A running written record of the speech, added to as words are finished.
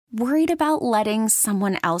Worried about letting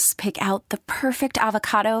someone else pick out the perfect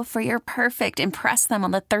avocado for your perfect impress them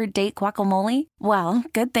on the third date guacamole? Well,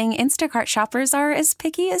 good thing Instacart shoppers are as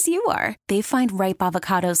picky as you are. They find ripe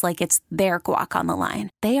avocados like it's their guac on the line.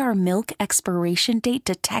 They are milk expiration date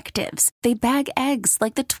detectives. They bag eggs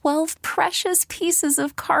like the 12 precious pieces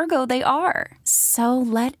of cargo they are. So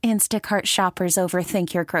let Instacart shoppers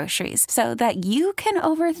overthink your groceries so that you can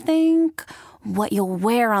overthink what you'll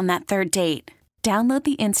wear on that third date. Download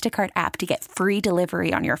the Instacart app to get free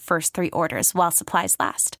delivery on your first 3 orders while supplies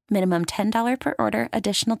last. Minimum $10 per order.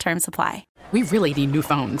 Additional terms apply. We really need new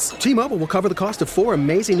phones. T-Mobile will cover the cost of 4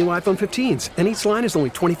 amazing new iPhone 15s, and each line is only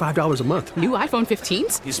 $25 a month. New iPhone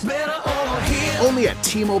 15s? It's better over here. Only at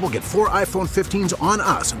T-Mobile, get 4 iPhone 15s on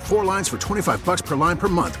us and 4 lines for $25 per line per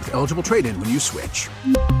month with eligible trade-in when you switch.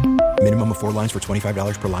 Minimum of 4 lines for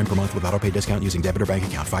 $25 per line per month with autopay discount using debit or bank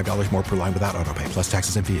account. $5 more per line without autopay, plus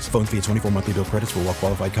taxes and fees. Phone fee at 24 monthly bill credits for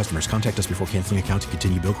well-qualified customers. Contact us before canceling account to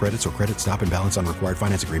continue bill credits or credit stop and balance on required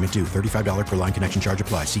finance agreement due. $35 per line connection charge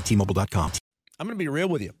applies. See T-Mobile.com. I'm going to be real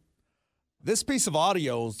with you. This piece of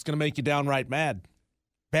audio is going to make you downright mad.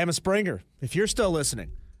 Bama Springer, if you're still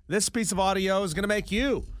listening, this piece of audio is going to make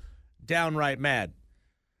you downright mad.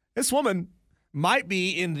 This woman might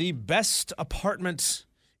be in the best apartment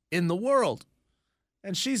in the world,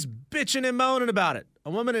 and she's bitching and moaning about it. A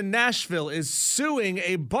woman in Nashville is suing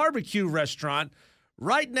a barbecue restaurant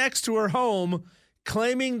right next to her home,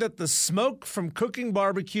 claiming that the smoke from cooking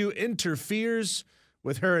barbecue interferes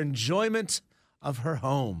with her enjoyment of her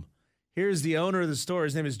home. Here's the owner of the store.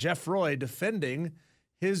 His name is Jeff Roy, defending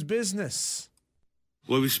his business.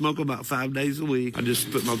 Well, we smoke about 5 days a week. I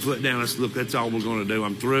just put my foot down. I said, look, that's all we're going to do.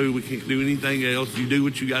 I'm through. We can't do anything else. You do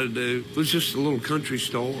what you got to do. It's just a little country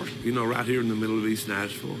store, right here in the middle of East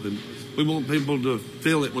Nashville. And we want people to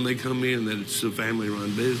feel it when they come in that it's a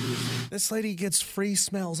family-run business. This lady gets free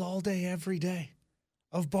smells all day, every day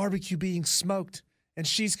of barbecue being smoked, and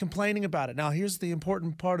she's complaining about it. Now, here's the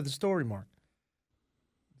important part of the story, Mark.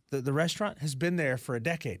 The restaurant has been there for a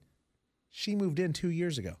decade. She moved in 2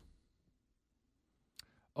 years ago.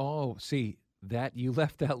 Oh, see, that you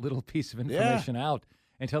left that little piece of information out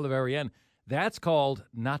until the very end. That's called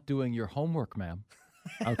not doing your homework, ma'am.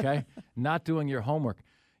 Okay? Not doing your homework.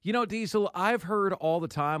 Diesel, I've heard all the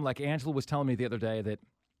time, like Angela was telling me the other day, that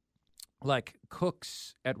like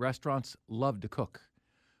cooks at restaurants love to cook,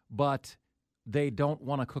 but they don't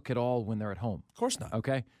want to cook at all when they're at home. Of course not.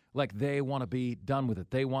 Okay? Like they want to be done with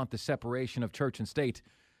it. They want the separation of church and state.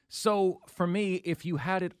 So for me, if you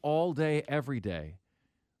had it all day, every day,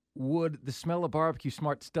 would the smell of barbecue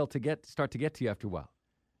start to get to you after a while?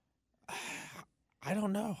 I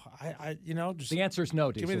don't know. Just the answer is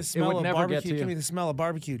no. Give me the smell of barbecue. Give me the smell of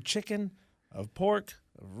barbecue chicken, of pork,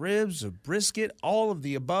 of ribs, of brisket, all of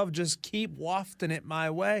the above. Just keep wafting it my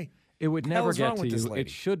way. It would never get to you. It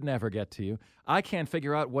should never get to you. I can't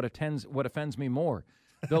figure out what offends me more.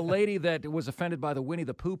 The lady that was offended by the Winnie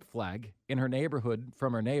the Pooh flag in her neighborhood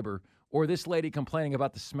from her neighbor, or this lady complaining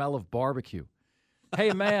about the smell of barbecue.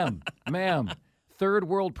 Hey, ma'am, third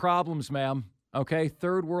world problems, ma'am, okay?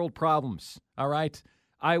 Third world problems, all right?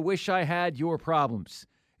 I wish I had your problems.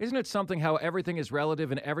 Isn't it something how everything is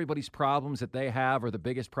relative and everybody's problems that they have are the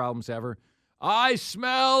biggest problems ever? I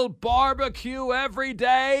smell barbecue every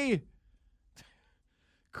day.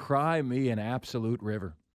 Cry me an absolute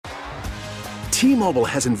river. T-Mobile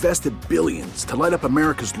has invested billions to light up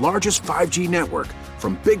America's largest 5G network,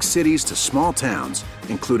 from big cities to small towns,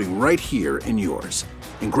 including right here in yours.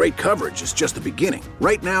 And great coverage is just the beginning.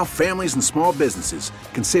 Right now, families and small businesses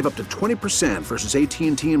can save up to 20% versus AT&T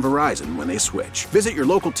and Verizon when they switch. Visit your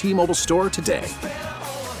local T-Mobile store today.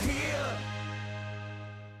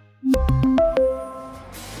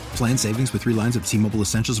 Plan savings with 3 lines of T-Mobile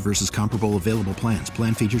Essentials versus comparable available plans.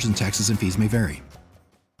 Plan features and taxes and fees may vary.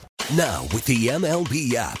 Now, with the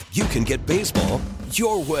MLB app, you can get baseball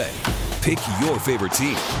your way. Pick your favorite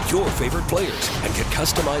team, your favorite players, and get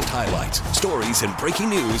customized highlights, stories, and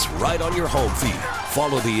breaking news right on your home feed.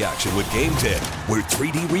 Follow the action with Game Day, where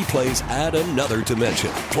 3D replays add another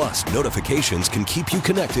dimension. Plus, notifications can keep you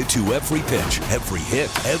connected to every pitch, every hit,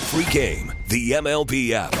 every game. The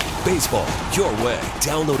MLB app. Baseball your way.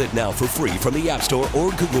 Download it now for free from the App Store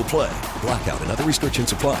or Google Play. Blackout and other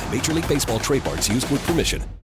restrictions apply. Major League Baseball trademarks used with permission.